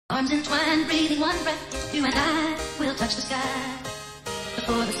Arms entwined, breathing one breath, you and I will touch the sky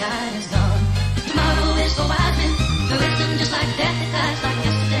before the sky is gone. Tomorrow is for wise men, the wisdom just like death, it dies like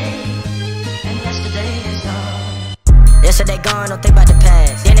yesterday, and yesterday is gone. Yesterday gone, don't think about the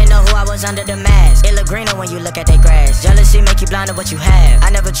past. Didn't know who I was under the mask. It look greener when you look at their grass. Jealousy make you blind to what you have. I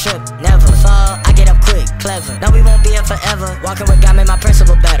never trip, never fall, I get up quick, clever. No, we won't be here forever. Walking with God made my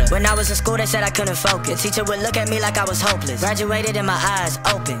principle better. When I was in school, they said I couldn't focus. The teacher would look at me like I was hopeless. Graduated and my eyes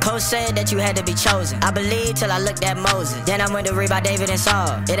open. Coach said that you had to be chosen. I believed till I looked at Moses. Then I went to read by David and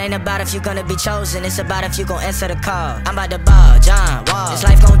Saul. It ain't about if you gonna be chosen, it's about if you gon' answer the call. I'm about to ball, John Wall. This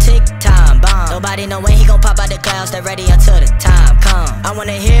life gon' tick, time bomb. Nobody know when he gon' pop out the clouds. Stay ready until the time come. I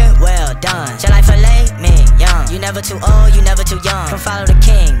wanna hear, well done. Shall I fillet me young? You never too old, you never too young. Come follow the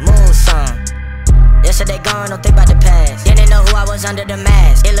king, move some. Yesterday gone, don't think about the past. Didn't know who I was under the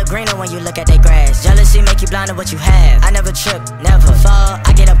mask. It look greener when you look at their grass. Jealousy make you blind to what you have. I never trip, never fall,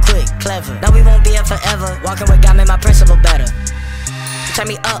 I get up quick, clever. No, we won't be here forever. Walking with God made my principle better. You turn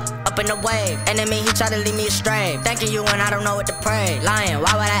me up in the wave. Enemy, he try to lead me astray. Thanking you when I don't know what to pray. Lying,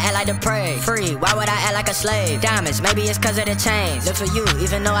 why would I act like to pray? Free, why would I act like a slave? Diamonds, maybe it's cause of the chains. Live for you,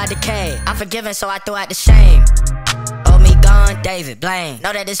 even though I decay. I'm forgiven, so I throw out the shame. Me gone, David, blame.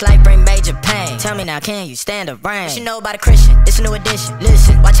 Know that this life bring major pain. Tell me now, can you stand the rain? What you know about a Christian? It's a new edition.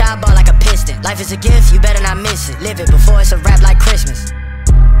 Listen, watch how I ball like a piston. Life is a gift, you better not miss it. Live it before it's a rap like Christmas.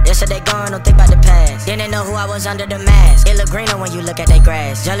 Yesterday gone, don't think about the past. Didn't know who I was under the mask. It look greener when you look at their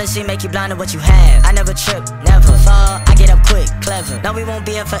grass. Jealousy make you blind to what you have. I never trip, never fall, I get up quick, clever. No, we won't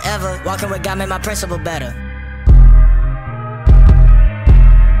be here forever. Walking with God made my principle better.